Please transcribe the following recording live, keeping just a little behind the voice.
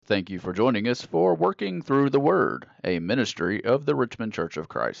Thank you for joining us for Working Through the Word, a ministry of the Richmond Church of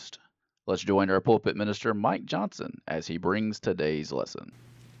Christ. Let's join our pulpit minister, Mike Johnson, as he brings today's lesson.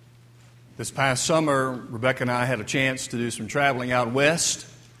 This past summer, Rebecca and I had a chance to do some traveling out west.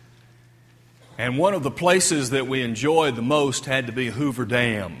 And one of the places that we enjoyed the most had to be Hoover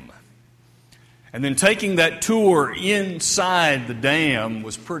Dam. And then taking that tour inside the dam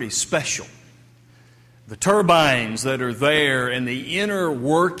was pretty special. The turbines that are there and the inner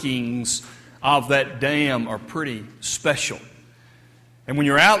workings of that dam are pretty special. And when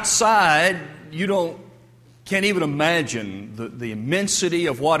you're outside, you can't even imagine the immensity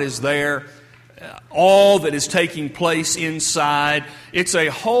of what is there, all that is taking place inside. It's a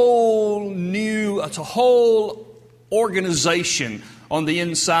whole organization on the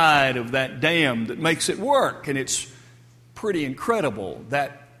inside of that dam that makes it work. And it's pretty incredible,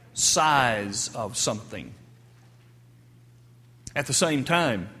 that size of something. At the same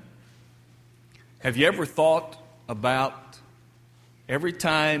time, have you ever thought about every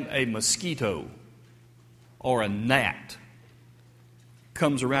time a mosquito or a gnat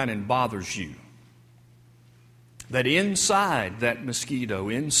comes around and bothers you, that inside that mosquito,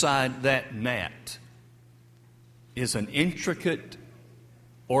 inside that gnat, is an intricate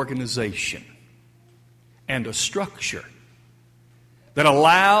organization and a structure that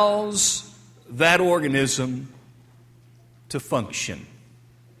allows that organism to function.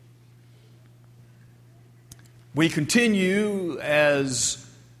 We continue, as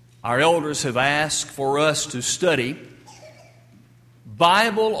our elders have asked for us to study,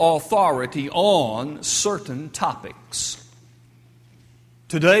 Bible authority on certain topics.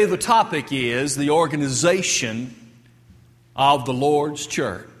 Today the topic is the organization of the Lord's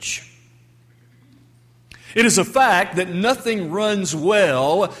church. It is a fact that nothing runs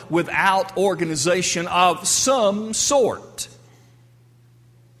well without organization of some sort.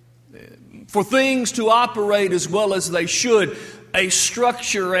 For things to operate as well as they should, a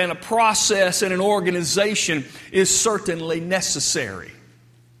structure and a process and an organization is certainly necessary.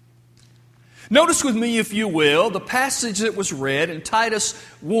 Notice with me, if you will, the passage that was read in Titus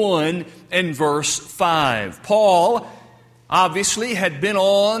 1 and verse 5. Paul obviously had been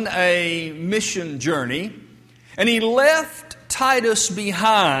on a mission journey, and he left Titus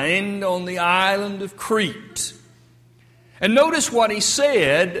behind on the island of Crete. And notice what he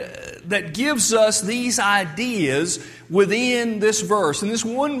said that gives us these ideas within this verse. In this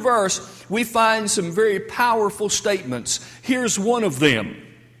one verse, we find some very powerful statements. Here's one of them.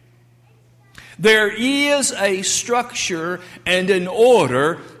 There is a structure and an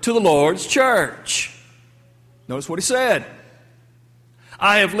order to the Lord's church. Notice what he said.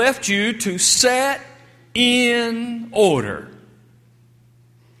 I have left you to set in order.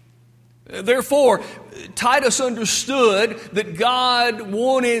 Therefore, Titus understood that God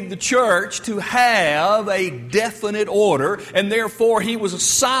wanted the church to have a definite order, and therefore he was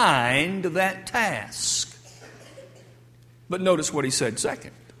assigned that task. But notice what he said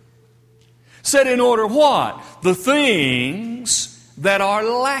second. Set in order what? The things that are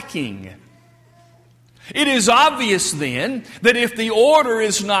lacking. It is obvious then that if the order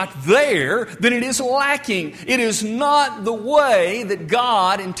is not there, then it is lacking. It is not the way that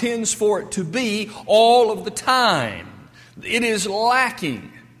God intends for it to be all of the time. It is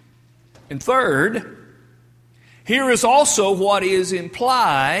lacking. And third, here is also what is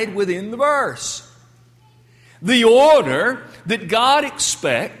implied within the verse. The order that God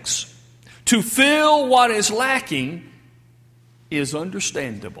expects to fill what is lacking is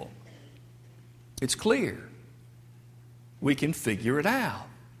understandable. It's clear. We can figure it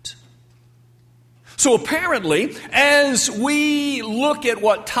out. So apparently, as we look at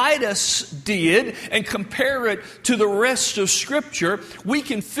what Titus did and compare it to the rest of Scripture, we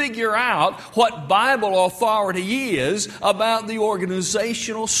can figure out what Bible authority is about the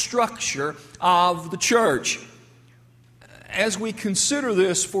organizational structure of the church. As we consider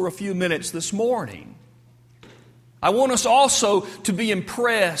this for a few minutes this morning, I want us also to be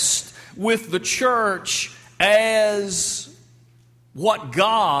impressed with the church as what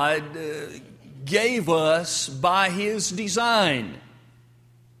God gave us by His design.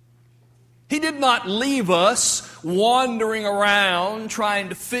 He did not leave us wandering around trying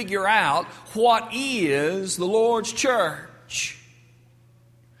to figure out what is the Lord's church.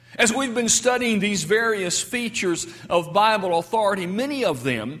 As we've been studying these various features of Bible authority, many of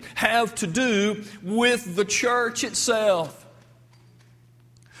them have to do with the church itself.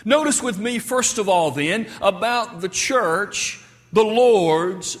 Notice with me, first of all, then, about the church, the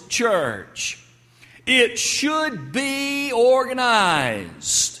Lord's church. It should be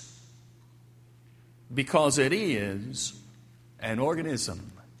organized because it is an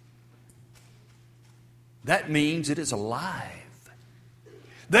organism. That means it is alive.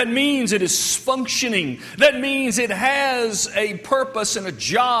 That means it is functioning. That means it has a purpose and a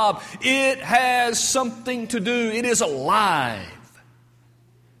job. It has something to do. It is alive.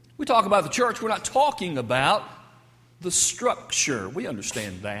 We talk about the church, we're not talking about the structure. We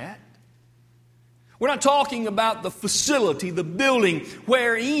understand that. We're not talking about the facility, the building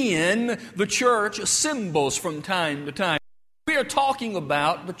wherein the church assembles from time to time. We are talking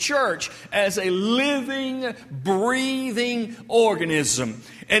about the church as a living, breathing organism.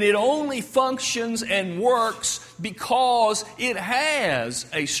 And it only functions and works because it has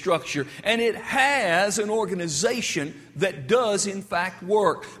a structure and it has an organization that does in fact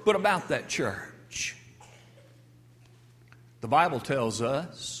work. But about that church, the Bible tells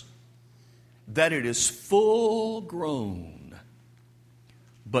us that it is full grown,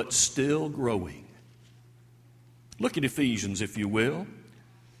 but still growing. Look at Ephesians, if you will,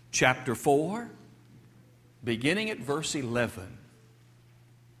 chapter 4, beginning at verse 11.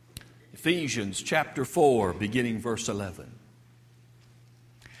 Ephesians chapter 4, beginning verse 11.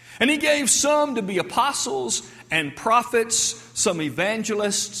 And He gave some to be apostles and prophets, some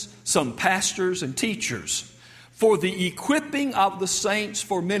evangelists, some pastors and teachers, for the equipping of the saints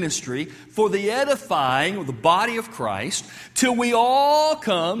for ministry, for the edifying of the body of Christ, till we all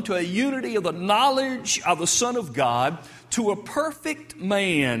come to a unity of the knowledge of the Son of God, to a perfect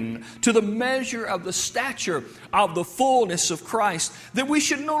man, to the measure of the stature of the fullness of Christ, that we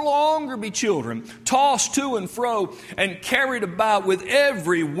should no longer be children, tossed to and fro and carried about with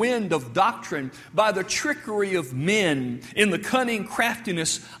every wind of doctrine by the trickery of men, in the cunning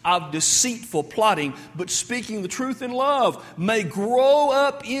craftiness of deceitful plotting, but speaking the truth in love, may grow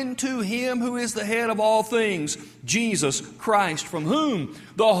up into Him who is the head of all things, Jesus Christ, from whom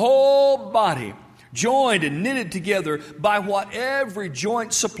the whole body, joined and knitted together by what every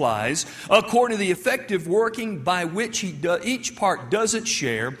joint supplies, according to the effective working by which each part does its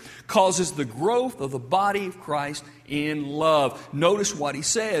share, causes the growth of the body of Christ in love. Notice what he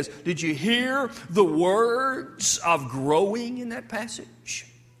says. Did you hear the words of growing in that passage?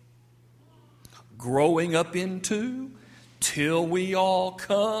 Growing up into, till we all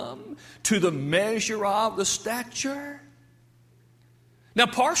come to the measure of the stature. Now,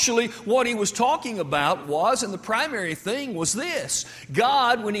 partially what he was talking about was, and the primary thing was this: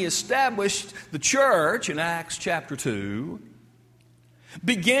 God, when He established the church in Acts chapter 2,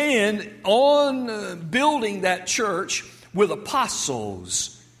 began on building that church with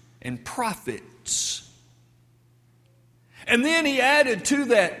apostles and prophets. And then He added to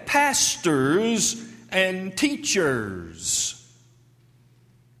that pastors and teachers.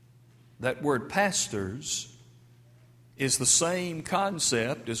 That word pastors is the same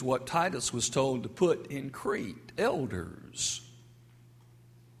concept as what Titus was told to put in Crete, elders.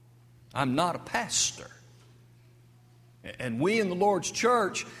 I'm not a pastor. And we in the Lord's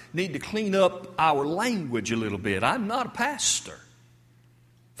church need to clean up our language a little bit. I'm not a pastor.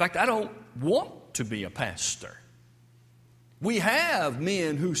 In fact, I don't want to be a pastor. We have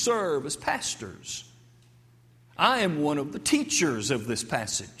men who serve as pastors. I am one of the teachers of this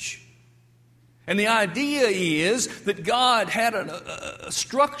passage. And the idea is that God had a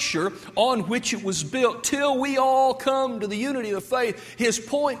structure on which it was built till we all come to the unity of the faith. His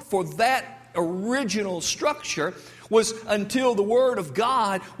point for that original structure was until the Word of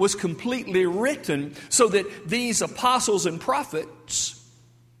God was completely written, so that these apostles and prophets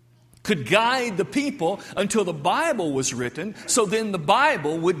could guide the people until the Bible was written, so then the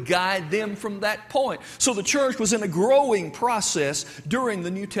Bible would guide them from that point. So the church was in a growing process during the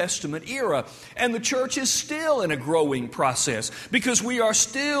New Testament era. And the church is still in a growing process, because we are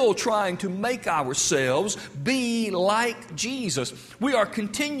still trying to make ourselves be like Jesus. We are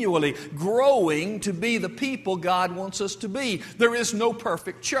continually growing to be the people God wants us to be. There is no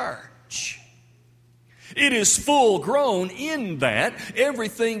perfect church. It is full grown in that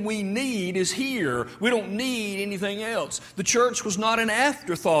everything we need is here. We don't need anything else. The church was not an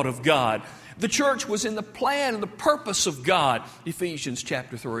afterthought of God. The church was in the plan and the purpose of God. Ephesians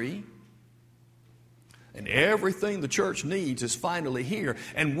chapter 3. And everything the church needs is finally here.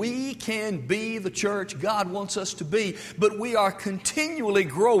 And we can be the church God wants us to be. But we are continually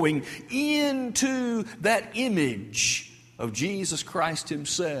growing into that image of Jesus Christ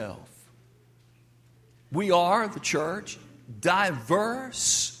Himself. We are the church,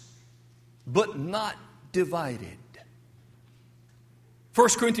 diverse, but not divided. 1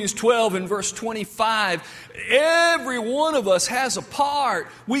 Corinthians 12 and verse 25, every one of us has a part.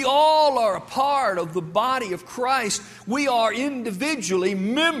 We all are a part of the body of Christ. We are individually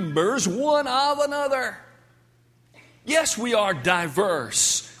members one of another. Yes, we are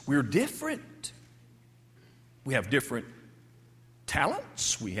diverse. We're different. We have different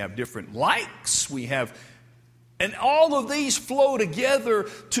talents. We have different likes. And all of these flow together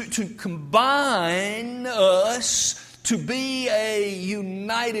to combine us to be a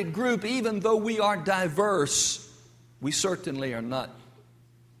united group. Even though we are diverse, we certainly are not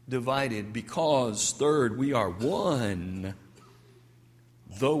divided, because, third, we are one,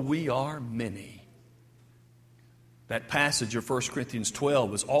 though we are many. That passage of 1 Corinthians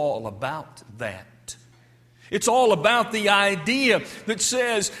 12 is all about that. It's all about the idea that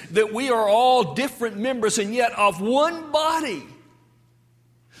says that we are all different members and yet of one body.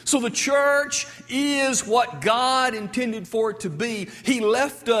 So the church is what God intended for it to be. He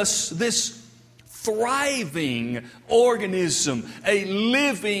left us this thriving organism, a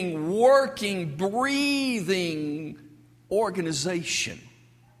living, working, breathing organization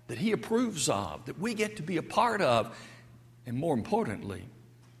that He approves of, that we get to be a part of, and more importantly,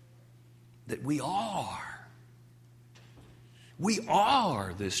 that we are. We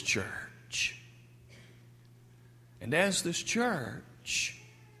are this church. And as this church,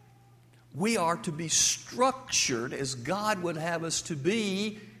 we are to be structured as God would have us to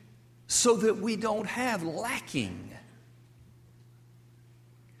be, so that we don't have lacking.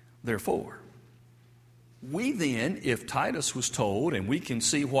 Therefore, we then, if Titus was told, and we can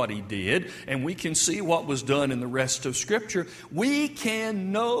see what he did, and we can see what was done in the rest of Scripture, we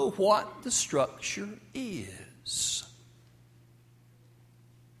can know what the structure is.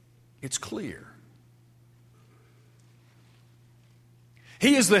 It's clear.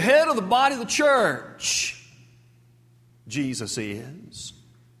 He is the head of the body of the church. Jesus is.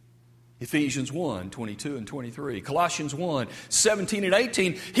 Ephesians 1, 22 and 23. Colossians 1, 17 and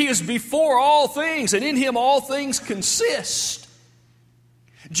 18. He is before all things, and in Him all things consist.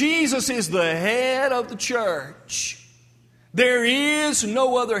 Jesus is the head of the church. There is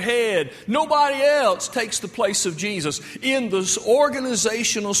no other head. Nobody else takes the place of Jesus. In this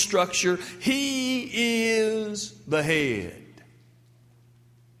organizational structure, He is the head.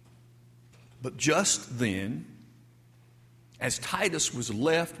 But just then, as Titus was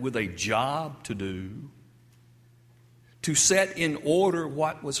left with a job to do, to set in order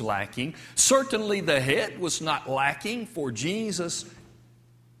what was lacking, certainly the head was not lacking, for Jesus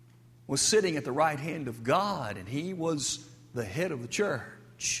was sitting at the right hand of God, and He was the head of the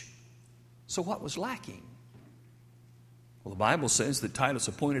church. So what was lacking? Well, the Bible says that Titus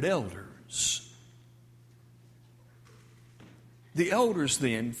appointed elders. The elders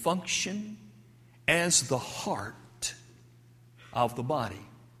then function as the heart of the body.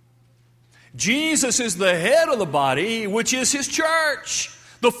 Jesus is the head of the body, which is His church,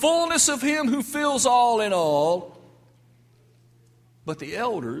 the fullness of Him who fills all in all. But the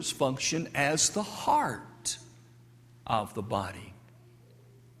elders function as the heart of the body.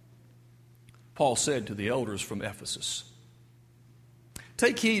 Paul said to the elders from Ephesus,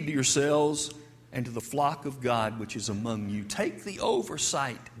 "Take heed to yourselves and to the flock of God which is among you. Take the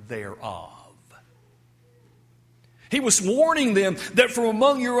oversight thereof." He was warning them that from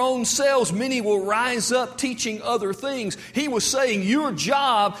among your own selves many will rise up teaching other things. He was saying your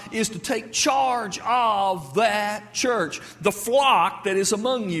job is to take charge of that church, the flock that is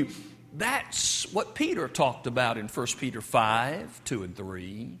among you. That's what Peter talked about in 1 Peter 5, 2 and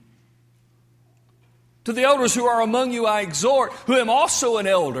 3. To the elders who are among you I exhort, who am also an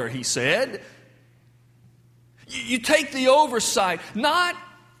elder, he said. You take the oversight, not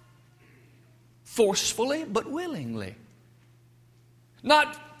forcefully, but willingly.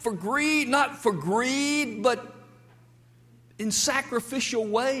 Not for greed, but in sacrificial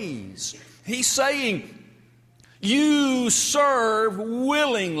ways. He's saying, you serve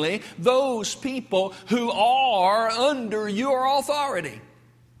willingly those people who are under your authority.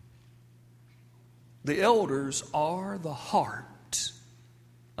 The elders are the heart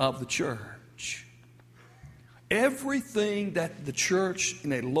of the church. Everything that the church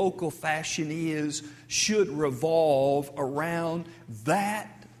in a local fashion is should revolve around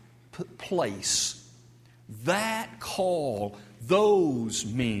that place, that call, those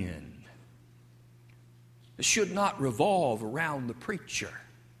men. It should not revolve around the preacher.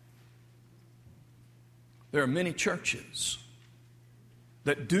 There are many churches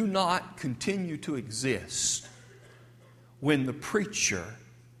that do not continue to exist when the preacher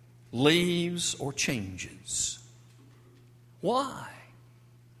leaves or changes. Why?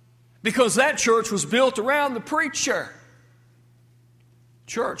 Because that church was built around the preacher.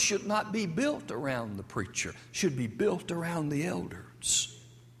 Church should not be built around the preacher. It should be built around the elders.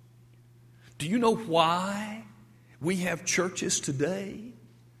 Do you know why we have churches today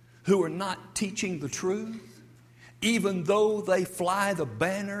who are not teaching the truth? even though they fly the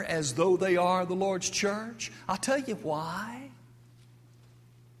banner as though they are the Lord's church? I'll tell you why.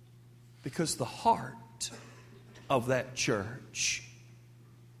 Because the heart of that church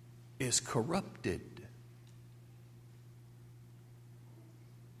is corrupted.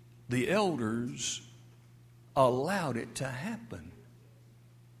 The elders allowed it to happen.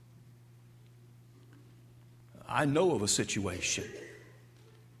 I know of a situation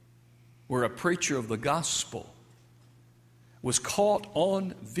where a preacher of the gospel was caught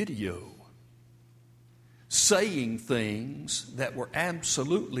on video saying things that were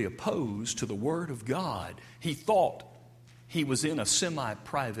absolutely opposed to the Word of God. He thought he was in a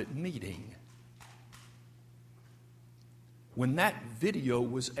semi-private meeting. When that video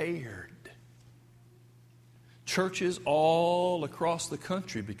was aired, churches all across the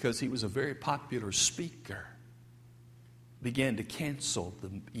country, because he was a very popular speaker, began to cancel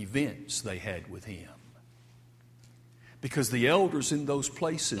the events they had with him. Because the elders in those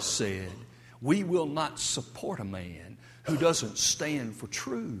places said, we will not support a man who doesn't stand for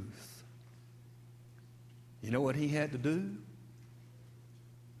truth. You know what he had to do?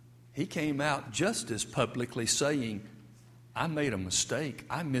 He came out just as publicly saying, I made a mistake.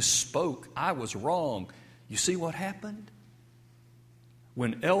 I misspoke. I was wrong. You see what happened?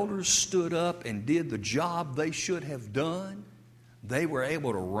 When elders stood up and did the job they should have done, they were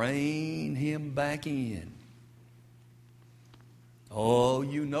able to rein him back in. Oh,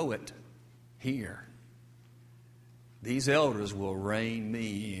 you know it here. These elders will rein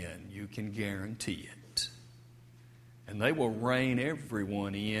me in. You can guarantee it. And they will rein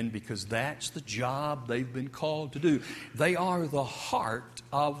everyone in because that's the job they've been called to do. They are the heart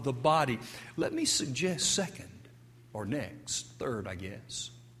of the body. Let me suggest third, I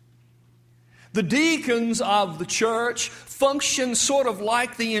guess. The deacons of the church function sort of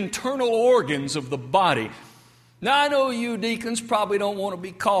like the internal organs of the body. Now, I know you deacons probably don't want to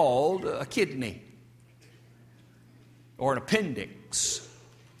be called a kidney or an appendix.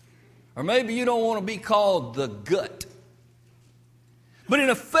 Or maybe you don't want to be called the gut. But in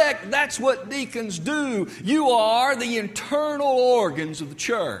effect, that's what deacons do. You are the internal organs of the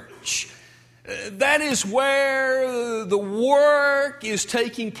church. That is where the work is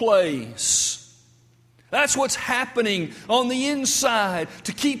taking place. That's what's happening on the inside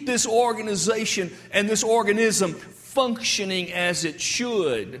to keep this organization and this organism functioning as it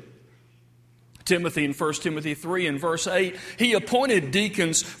should. Timothy in 1 Timothy 3 and verse 8, he appointed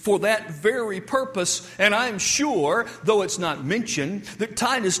deacons for that very purpose. And I'm sure, though it's not mentioned, that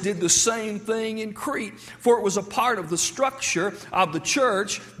Titus did the same thing in Crete. For it was a part of the structure of the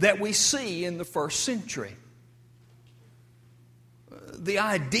church that we see in the first century. The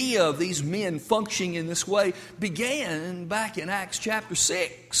idea of these men functioning in this way began back in Acts chapter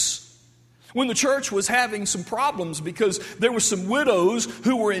 6. When the church was having some problems because there were some widows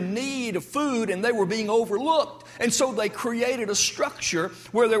who were in need of food and they were being overlooked. And so they created a structure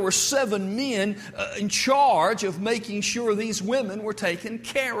where there were 7 men in charge of making sure these women were taken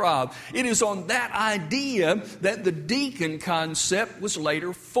care of. It is on that idea that the deacon concept was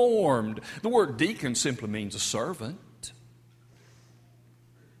later formed. The word deacon simply means a servant.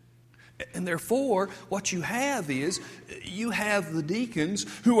 And therefore, what you have is, you have the deacons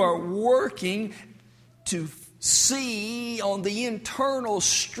who are working to see on the internal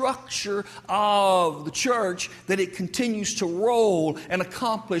structure of the church that it continues to roll and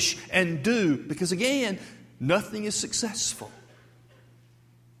accomplish and do. Because again, nothing is successful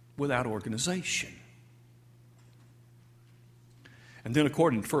without organization. And then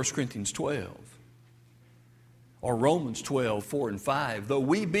according to 1 Corinthians 12, or Romans 12, 4 and 5, though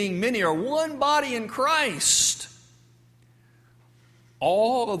we being many are one body in Christ,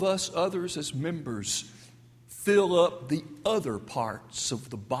 all of us others as members fill up the other parts of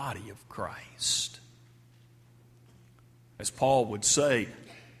the body of Christ. As Paul would say,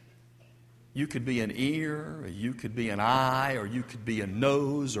 you could be an ear, or you could be an eye, or you could be a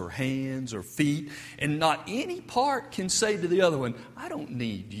nose, or hands, or feet, and not any part can say to the other one, I don't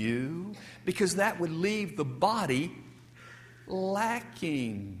need you, because that would leave the body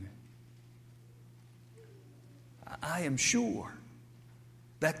lacking. I am sure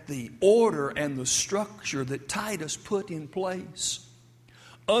that the order and the structure that Titus put in place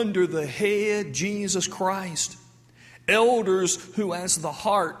under the head Jesus Christ, elders who as the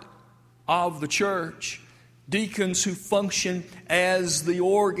heart of the church, deacons who function as the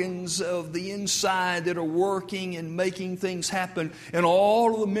organs of the inside that are working and making things happen, and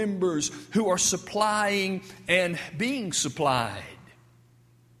all of the members who are supplying and being supplied,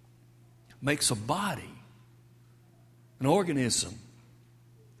 makes a body, an organism,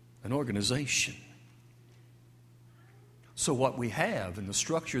 an organization. So what we have in the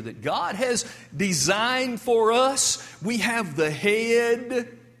structure that God has designed for us, we have the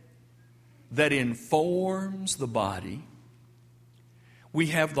head that informs the body. We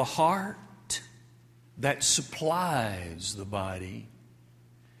have the heart that supplies the body.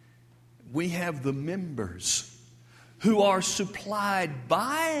 We have the members who are supplied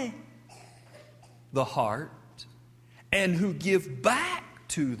by the heart and who give back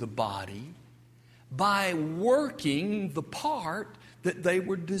to the body by working the part that they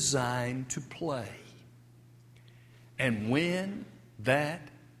were designed to play. And when that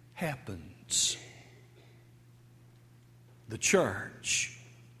happens, the church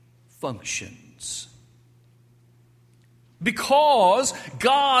functions. Because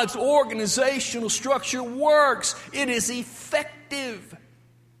God's organizational structure works, it is effective.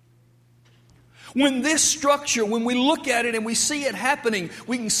 When this structure, when we look at it and we see it happening,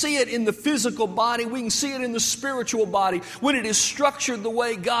 we can see it in the physical body, we can see it in the spiritual body. When it is structured the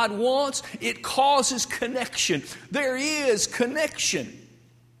way God wants, it causes connection. There is connection.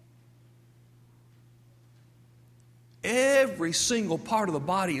 Every single part of the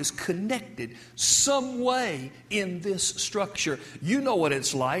body is connected some way in this structure. You know what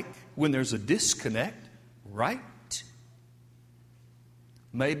it's like when there's a disconnect, right?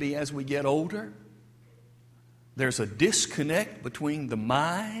 Maybe as we get older, there's a disconnect between the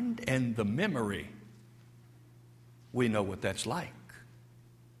mind and the memory. We know what that's like.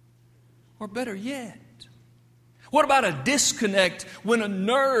 Or better yet, what about a disconnect when a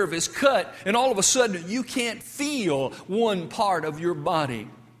nerve is cut and all of a sudden you can't feel one part of your body?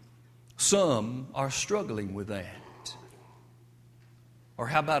 Some are struggling with that. Or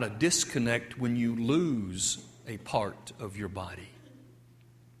how about a disconnect when you lose a part of your body?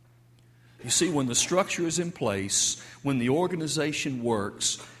 You see, when the structure is in place, when the organization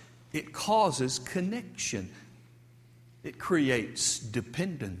works, it causes connection. It creates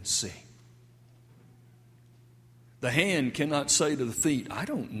dependency. The hand cannot say to the feet, I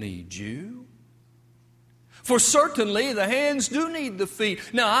don't need you. For certainly the hands do need the feet.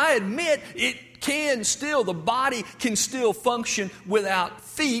 Now I admit the body can still function without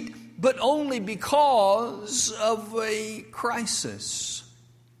feet, but only because of a crisis.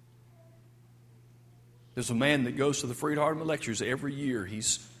 There's a man that goes to the Freed Hardeman Lectures every year.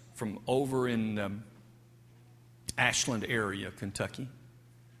 He's from over in Ashland area, Kentucky.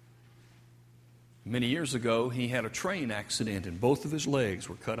 Many years ago, he had a train accident and both of his legs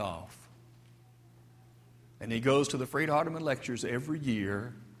were cut off. And he goes to the Freed Hardeman Lectures every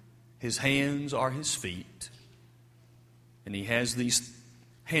year. His hands are his feet. And he has these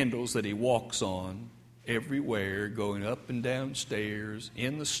handles that he walks on everywhere, going up and down stairs,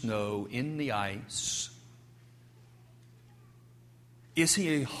 in the snow, in the ice. Is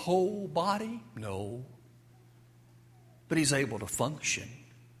he a whole body? No. But he's able to function.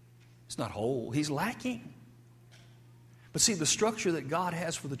 He's not whole. He's lacking. But see, the structure that God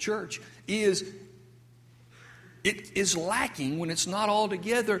has for the church is lacking when it's not all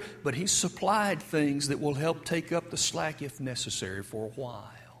together, but He's supplied things that will help take up the slack if necessary for a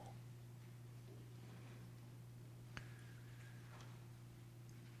while.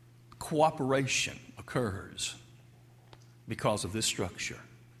 Cooperation occurs because of this structure.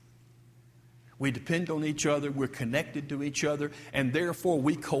 We depend on each other, we're connected to each other, and therefore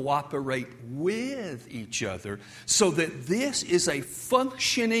we cooperate with each other so that this is a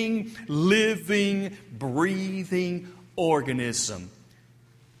functioning, living, breathing organism.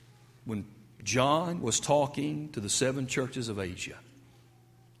 When John was talking to the 7 churches of Asia,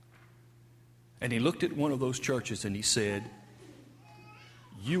 and he looked at one of those churches and he said,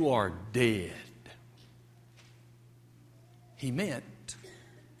 "You are dead." He meant,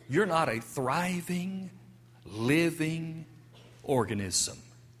 you're not a thriving, living organism.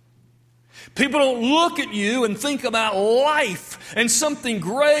 People don't look at you and think about life and something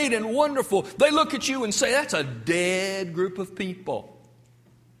great and wonderful. They look at you and say, that's a dead group of people.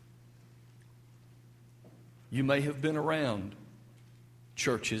 You may have been around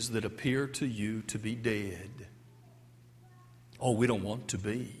churches that appear to you to be dead. Oh, we don't want to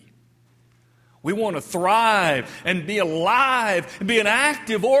be. We want to thrive and be alive and be an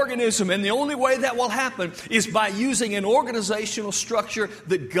active organism. And the only way that will happen is by using an organizational structure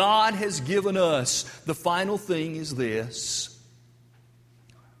that God has given us. The final thing is this.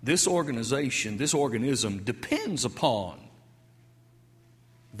 This organization, this organism depends upon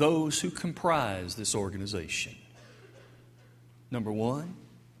those who comprise this organization. Number one,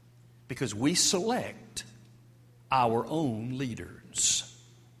 because we select our own leaders.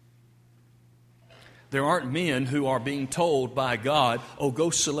 There aren't men who are being told by God, oh,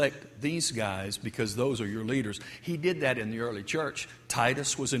 go select these guys because those are your leaders. He did that in the early church.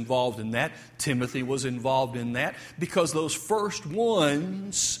 Titus was involved in that. Timothy was involved in that because those first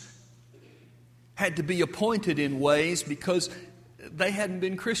ones had to be appointed in ways because they hadn't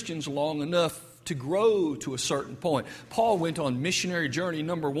been Christians long enough to grow to a certain point. Paul went on missionary journey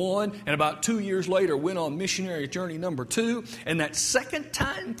number 1, and about 2 years later went on missionary journey number 2, and that second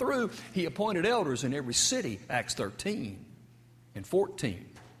time through, he appointed elders in every city, Acts 13 and 14.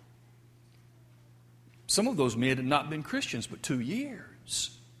 Some of those men had not been Christians but 2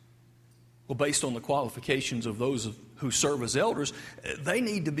 years. Well, based on the qualifications of those who serve as elders, they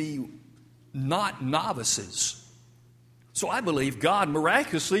need to be not novices. So I believe God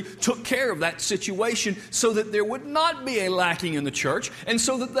miraculously took care of that situation so that there would not be a lacking in the church and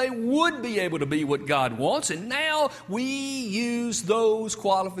so that they would be able to be what God wants. And now we use those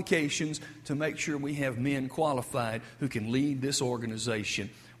qualifications to make sure we have men qualified who can lead this organization.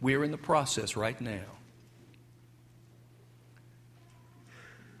 We're in the process right now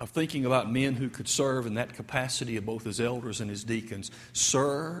of thinking about men who could serve in that capacity of both as elders and as deacons.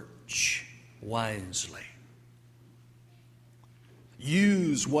 Search wisely.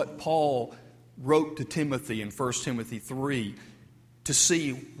 Use what Paul wrote to Timothy in 1 Timothy 3 to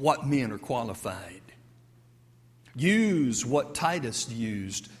see what men are qualified. Use what Titus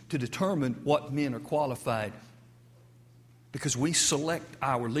used to determine what men are qualified because we select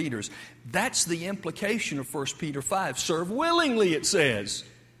our leaders. That's the implication of 1 Peter 5. Serve willingly, it says.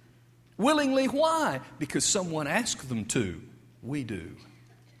 Willingly, why? Because someone asked them to. We do.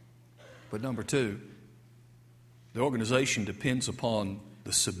 But number 2, the organization depends upon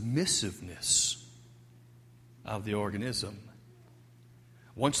the submissiveness of the organism.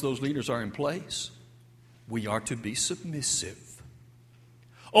 Once those leaders are in place, we are to be submissive.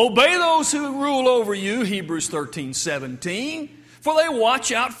 Obey those who rule over you, Hebrews 13:17, for they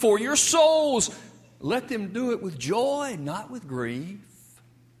watch out for your souls. Let them do it with joy, not with grief.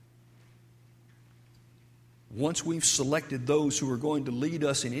 Once we've selected those who are going to lead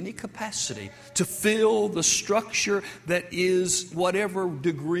us in any capacity to fill the structure that is whatever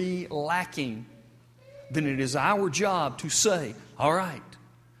degree lacking, then it is our job to say, all right,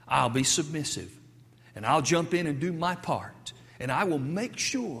 I'll be submissive and I'll jump in and do my part and I will make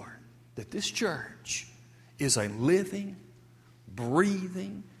sure that this church is a living,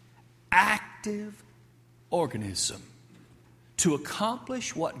 breathing, active organism to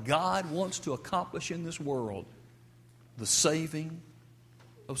accomplish what God wants to accomplish in this world, the saving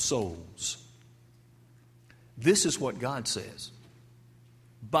of souls. This is what God says.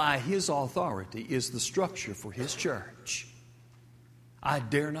 By His authority is the structure for His church. I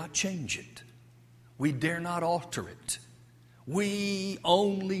dare not change it. We dare not alter it. We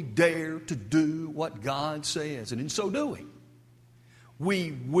only dare to do what God says. And in so doing,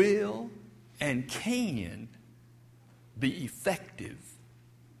 we will and can be effective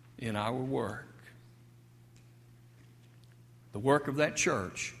in our work. The work of that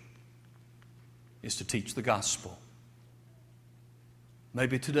church is to teach the gospel.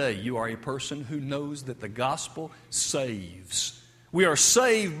 Maybe today you are a person who knows that the gospel saves. We are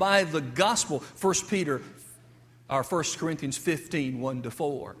saved by the gospel. 1 Corinthians 15,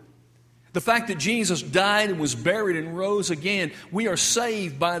 1-4. The fact that Jesus died and was buried and rose again, we are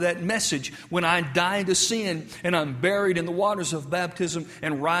saved by that message. When I die to sin and I'm buried in the waters of baptism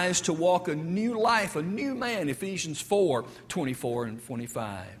and rise to walk a new life, a new man, Ephesians 4, 24 and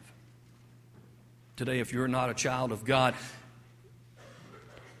 25. Today, if you're not a child of God,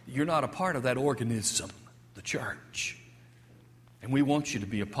 you're not a part of that organism, the church. And we want you to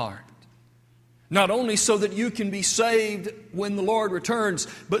be a part. Not only so that you can be saved when the Lord returns,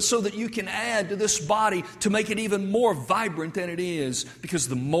 but so that you can add to this body to make it even more vibrant than it is. Because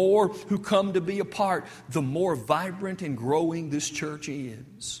the more who come to be a part, the more vibrant and growing this church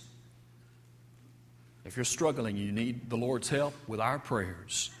is. If you're struggling, you need the Lord's help with our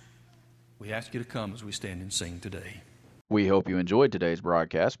prayers. We ask you to come as we stand and sing today. We hope you enjoyed today's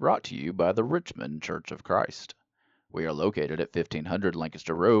broadcast brought to you by the Richmond Church of Christ. We are located at 1500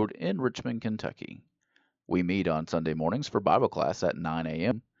 Lancaster Road in Richmond, Kentucky. We meet on Sunday mornings for Bible class at 9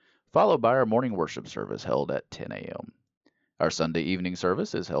 a.m., followed by our morning worship service held at 10 a.m. Our Sunday evening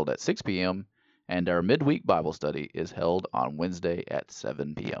service is held at 6 p.m., and our midweek Bible study is held on Wednesday at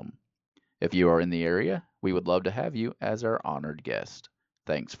 7 p.m. If you are in the area, we would love to have you as our honored guest.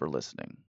 Thanks for listening.